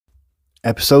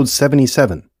Episode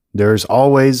 77. There's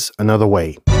always another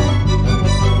way.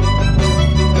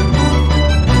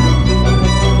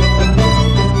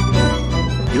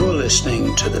 You're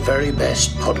listening to the very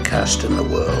best podcast in the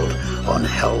world on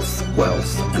health,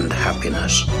 wealth, and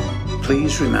happiness.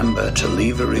 Please remember to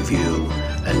leave a review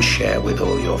and share with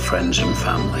all your friends and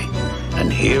family.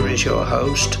 And here is your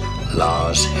host,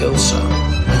 Lars Hilser.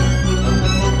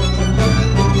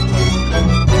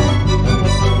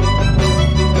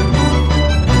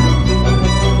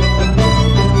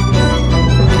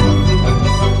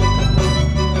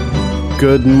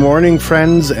 Good morning,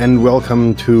 friends, and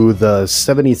welcome to the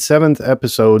 77th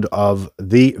episode of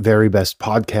the very best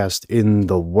podcast in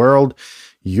the world.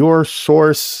 Your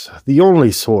source, the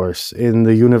only source in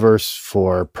the universe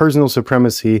for personal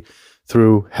supremacy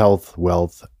through health,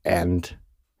 wealth, and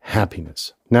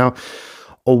happiness. Now,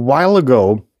 a while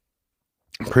ago,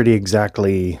 pretty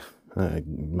exactly,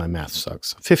 my math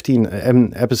sucks,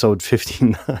 episode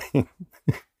 59,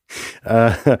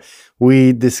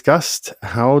 we discussed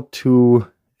how to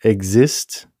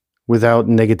exist without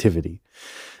negativity.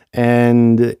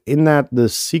 And in that, the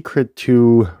secret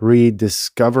to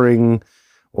rediscovering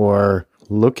or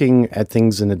looking at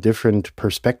things in a different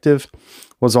perspective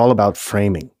was all about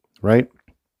framing, right?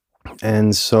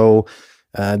 And so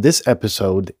this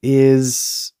episode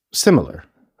is similar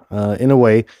in a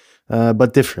way,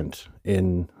 but different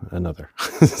in another.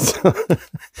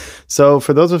 So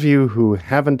for those of you who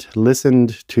haven't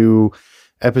listened to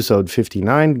episode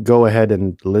 59, go ahead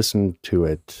and listen to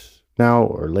it now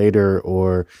or later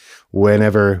or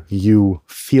whenever you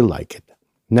feel like it.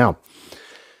 Now,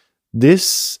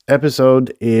 this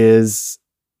episode is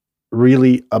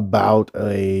really about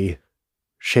a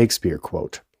Shakespeare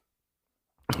quote,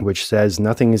 which says,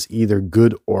 "Nothing is either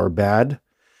good or bad,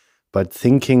 but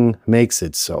thinking makes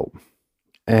it so."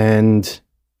 And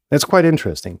that's quite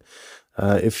interesting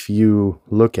if you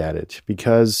look at it,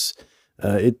 because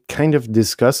it kind of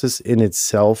discusses in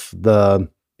itself the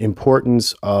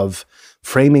importance of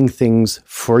framing things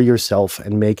for yourself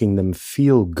and making them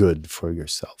feel good for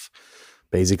yourself.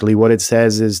 Basically, what it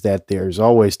says is that there's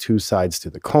always two sides to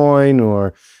the coin,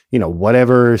 or,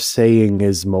 whatever saying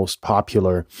is most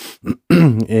popular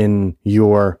in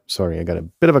your, sorry, I got a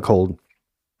bit of a cold.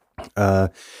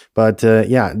 But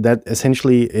that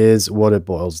essentially is what it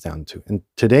boils down to. And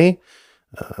today,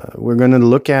 we're going to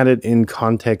look at it in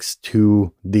context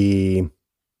to the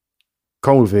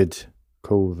COVID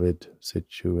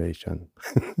situation.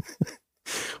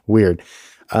 Weird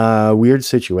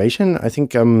situation. I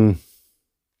think none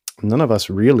of us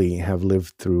really have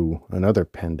lived through another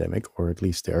pandemic, or at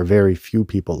least there are very few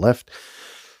people left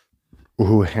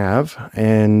who have.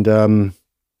 And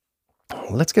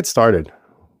let's get started.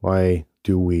 Why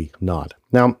do we not?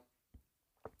 Now,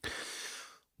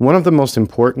 one of the most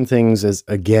important things is,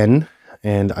 again,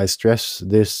 and I stress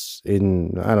this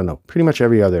in, pretty much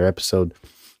every other episode,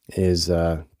 is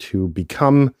to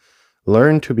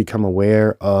learn to become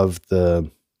aware of the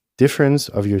difference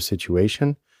of your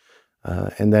situation,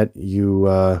 and that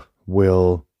you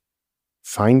will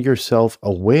find yourself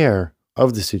aware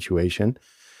of the situation,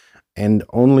 and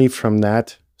only from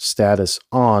that status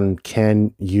on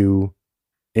can you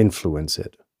influence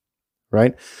it,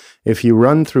 right? If you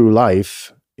run through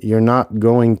life, you're not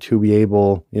going to be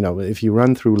able, if you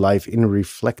run through life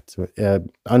unreflected,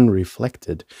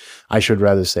 I should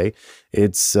rather say,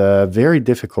 it's very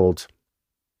difficult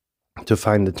to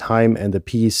find the time and the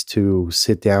peace to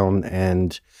sit down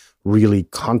and really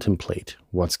contemplate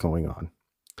what's going on.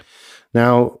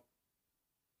 Now,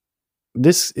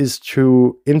 this is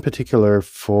true in particular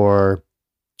for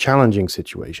challenging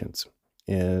situations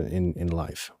in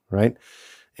life, right?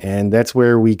 And that's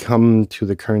where we come to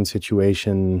the current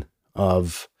situation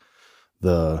of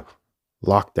the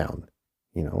lockdown.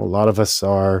 A lot of us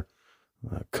are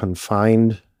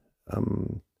confined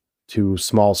to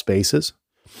small spaces.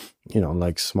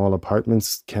 Like small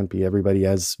apartments can't be everybody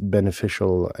as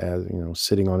beneficial as,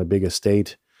 sitting on a big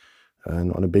estate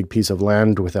and on a big piece of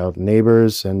land without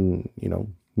neighbors and,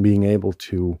 being able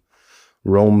to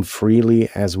roam freely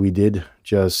as we did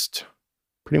just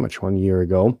pretty much 1 year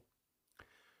ago.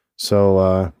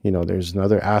 So, there's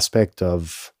another aspect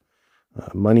of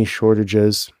money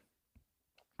shortages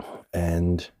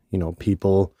and,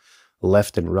 people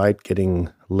left and right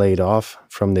getting laid off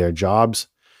from their jobs.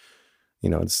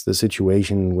 It's the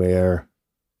situation where,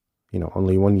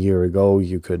 only 1 year ago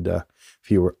you could,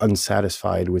 if you were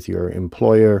unsatisfied with your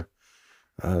employer,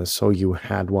 so you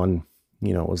had one,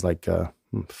 it was like,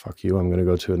 fuck you, I'm going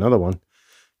to go to another one,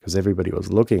 because everybody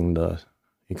was looking. The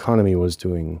economy was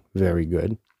doing very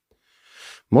good.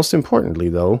 Most importantly,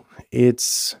 though,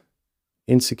 it's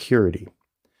insecurity.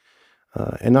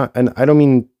 And I don't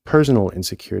mean personal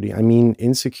insecurity. I mean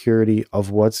insecurity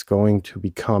of what's going to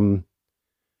become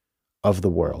of the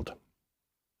world,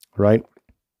 right?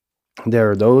 There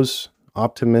are those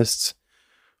optimists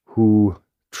who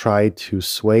try to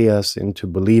sway us into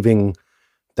believing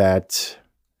that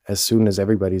as soon as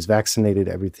everybody's vaccinated,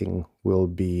 everything will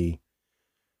be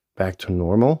back to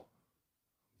normal.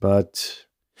 But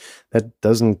that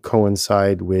doesn't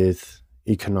coincide with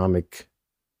economic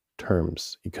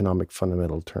terms, economic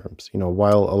fundamental terms.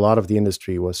 While a lot of the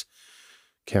industry was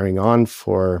carrying on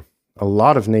for a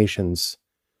lot of nations,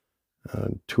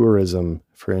 tourism,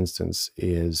 for instance,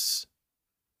 is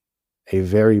a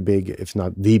very big, if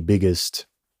not the biggest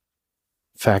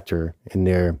factor in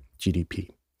their GDP.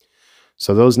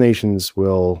 So those nations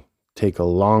will take a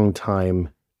long time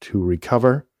to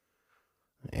recover,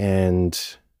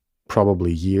 and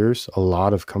probably years. A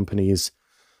lot of companies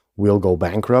will go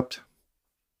bankrupt.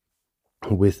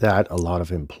 With that, a lot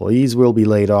of employees will be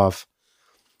laid off.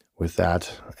 With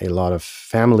that, a lot of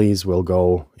families will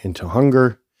go into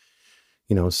hunger.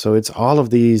 So it's all of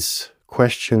these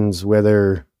questions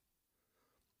whether,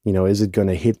 is it going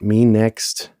to hit me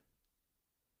next?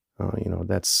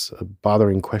 That's a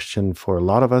bothering question for a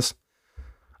lot of us.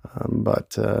 I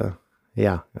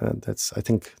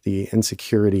think the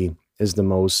insecurity is the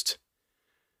most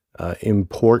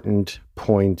important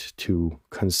point to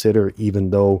consider,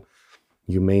 even though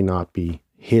you may not be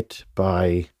hit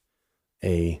by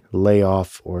a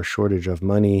layoff or shortage of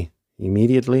money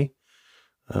immediately.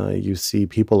 You see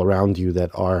people around you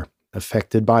that are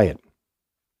affected by it.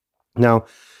 Now,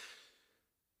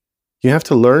 you have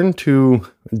to learn to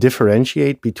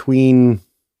differentiate between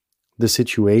the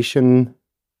situation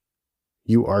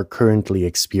you are currently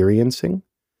experiencing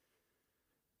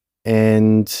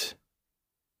and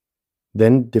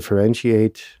then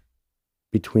differentiate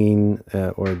between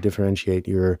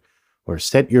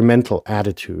set your mental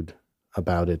attitude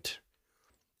about it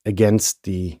against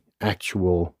the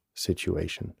actual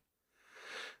situation.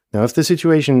 Now, if the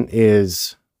situation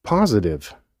is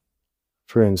positive,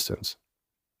 for instance,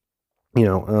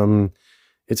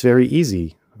 it's very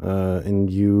easy.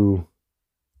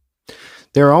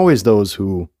 There are always those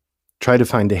who try to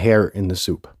find the hair in the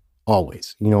soup,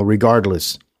 always,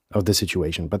 regardless of the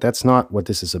situation. But that's not what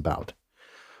this is about,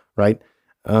 right?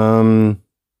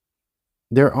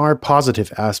 There are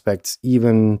positive aspects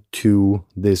even to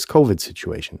this COVID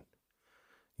situation.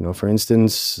 For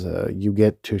instance, you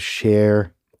get to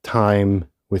share time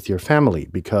with your family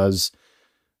because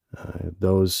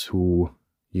those who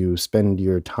you spend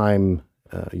your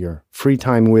free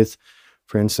time with,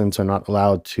 for instance, are not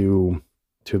allowed to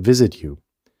visit you.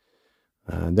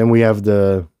 Then we have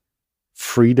the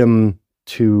freedom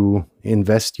to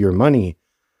invest your money,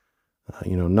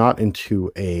 not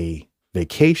into a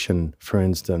vacation, for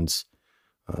instance,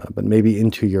 but maybe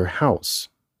into your house.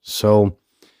 So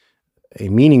a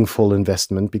meaningful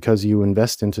investment because you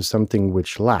invest into something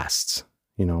which lasts,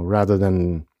 rather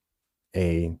than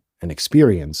an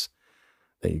experience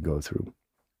that you go through.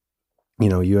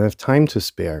 You have time to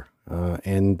spare,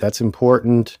 and that's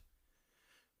important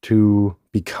to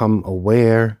become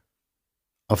aware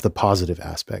of the positive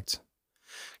aspects.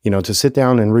 To sit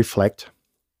down and reflect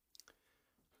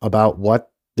about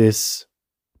what this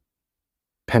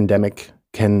pandemic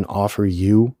can offer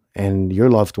you and your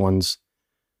loved ones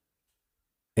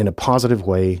in a positive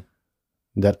way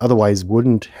that otherwise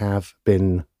wouldn't have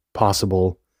been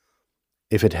possible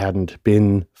if it hadn't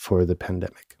been for the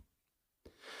pandemic.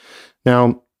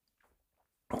 Now,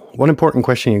 one important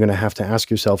question you're going to have to ask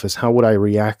yourself is, how would I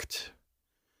react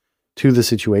to the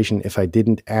situation if I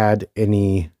didn't add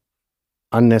any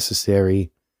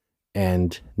unnecessary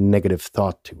and negative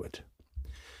thought to it?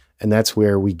 And that's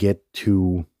where we get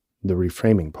to the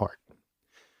reframing part,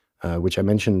 which I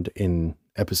mentioned in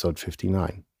episode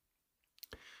 59.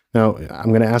 Now, I'm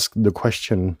going to ask the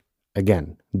question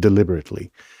again,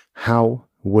 deliberately. How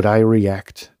would I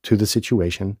react to the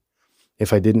situation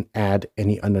if I didn't add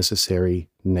any unnecessary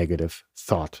negative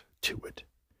thought to it?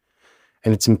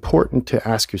 And it's important to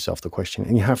ask yourself the question,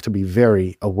 and you have to be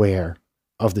very aware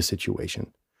of the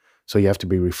situation. So you have to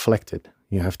be reflected.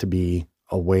 You have to be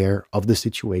aware of the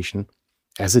situation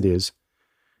as it is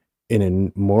in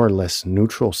a more or less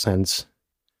neutral sense,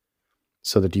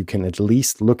 so that you can at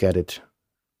least look at it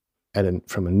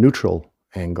from a neutral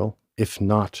angle, if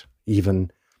not even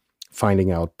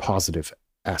finding out positive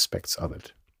aspects of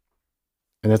it.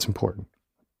 And that's important.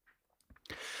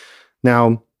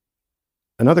 Now,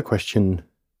 another question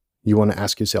you want to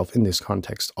ask yourself in this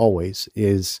context always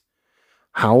is,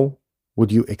 how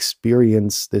would you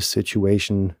experience this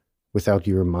situation without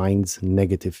your mind's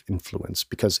negative influence.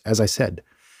 Because as I said,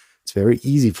 it's very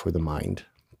easy for the mind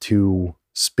to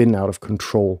spin out of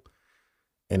control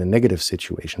in a negative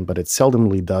situation, but it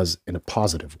seldomly does in a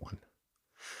positive one.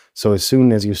 So as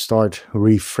soon as you start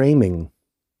reframing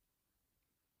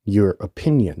your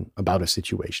opinion about a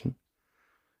situation,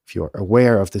 if you're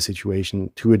aware of the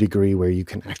situation to a degree where you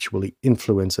can actually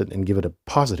influence it and give it a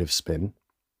positive spin,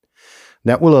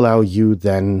 that will allow you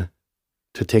then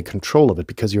to take control of it,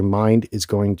 because your mind is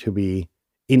going to be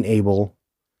unable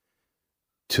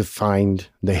to find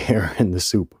the hair in the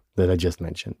soup that I just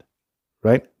mentioned,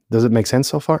 right? Does it make sense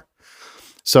so far?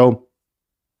 So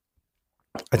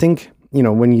I think,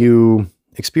 when you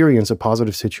experience a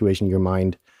positive situation, your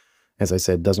mind, as I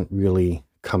said, doesn't really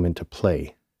come into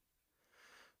play,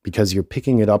 because you're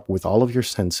picking it up with all of your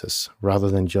senses rather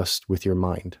than just with your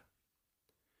mind.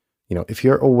 If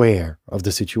you're aware of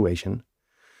the situation,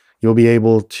 you'll be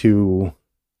able to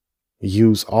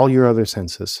use all your other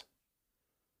senses,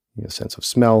 your sense of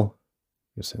smell,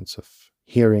 your sense of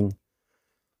hearing,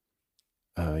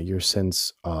 your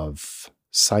sense of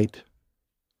sight,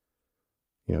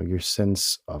 your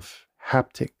sense of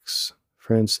haptics,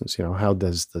 for instance. How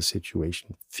does the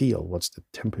situation feel? What's the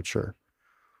temperature?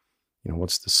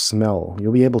 What's the smell?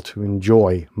 You'll be able to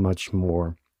enjoy much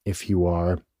more if you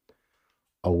are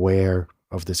aware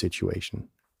of the situation.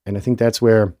 And I think that's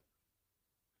where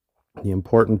the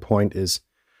important point is,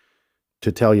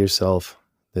 to tell yourself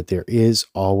that there is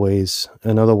always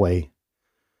another way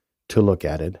to look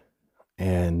at it,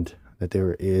 and that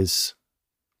there is,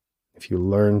 if you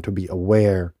learn to be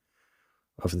aware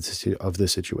of the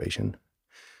situation,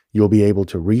 you'll be able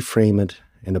to reframe it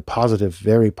in a positive,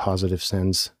 very positive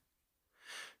sense,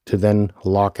 to then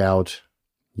lock out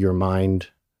your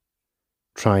mind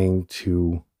trying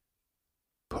to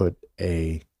put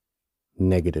a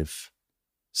negative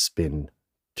spin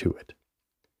to it.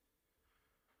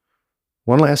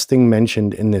 One last thing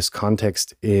mentioned in this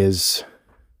context is,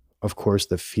 of course,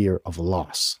 the fear of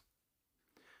loss,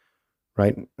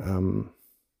 right?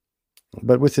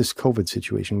 But with this COVID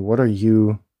situation, what are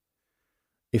you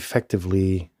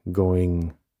effectively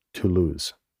going to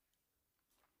lose?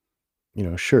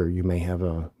 Sure, you may have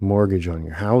a mortgage on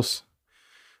your house.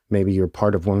 Maybe you're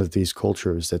part of one of these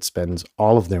cultures that spends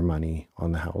all of their money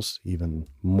on the house, even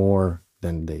more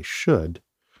than they should.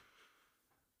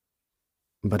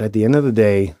 But at the end of the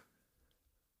day,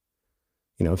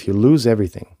 if you lose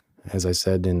everything, as I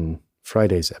said in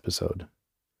Friday's episode,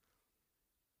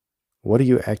 what do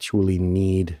you actually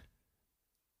need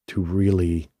to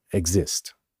really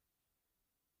exist?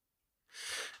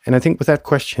 And I think with that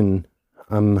question,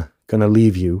 I'm going to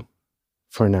leave you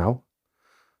for now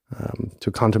to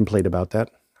contemplate about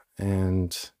that.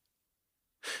 And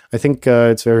I think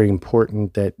it's very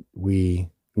important that we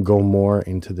go more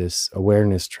into this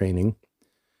awareness training.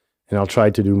 And I'll try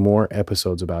to do more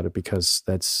episodes about it, because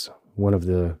that's one of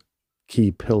the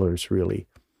key pillars, really,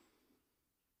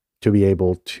 to be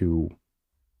able to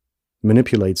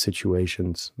manipulate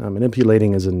situations.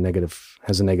 Manipulating has a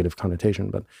negative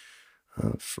connotation, but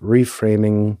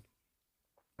reframing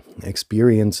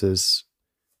experiences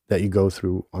that you go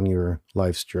through on your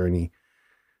life's journey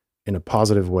in a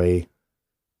positive way,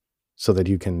 so that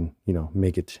you can,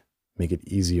 make it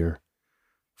easier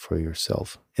for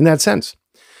yourself. In that sense,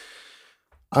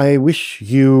 I wish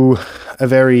you a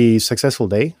very successful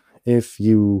day. If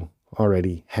you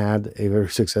already had a very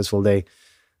successful day,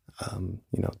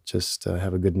 just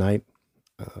have a good night.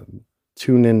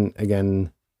 Tune in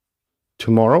again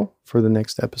tomorrow for the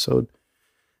next episode.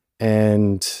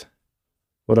 And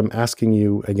what I'm asking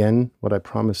you again, what I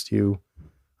promised you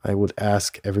I would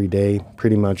ask every day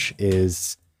pretty much,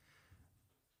 is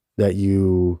that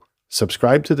you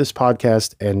subscribe to this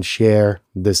podcast and share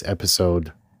this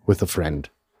episode with a friend.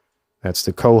 That's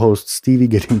the co-host Stevie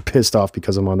getting pissed off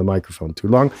because I'm on the microphone too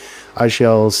long. I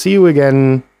shall see you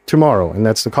again tomorrow, and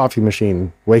that's the coffee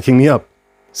machine waking me up.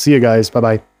 See you guys.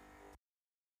 Bye-bye.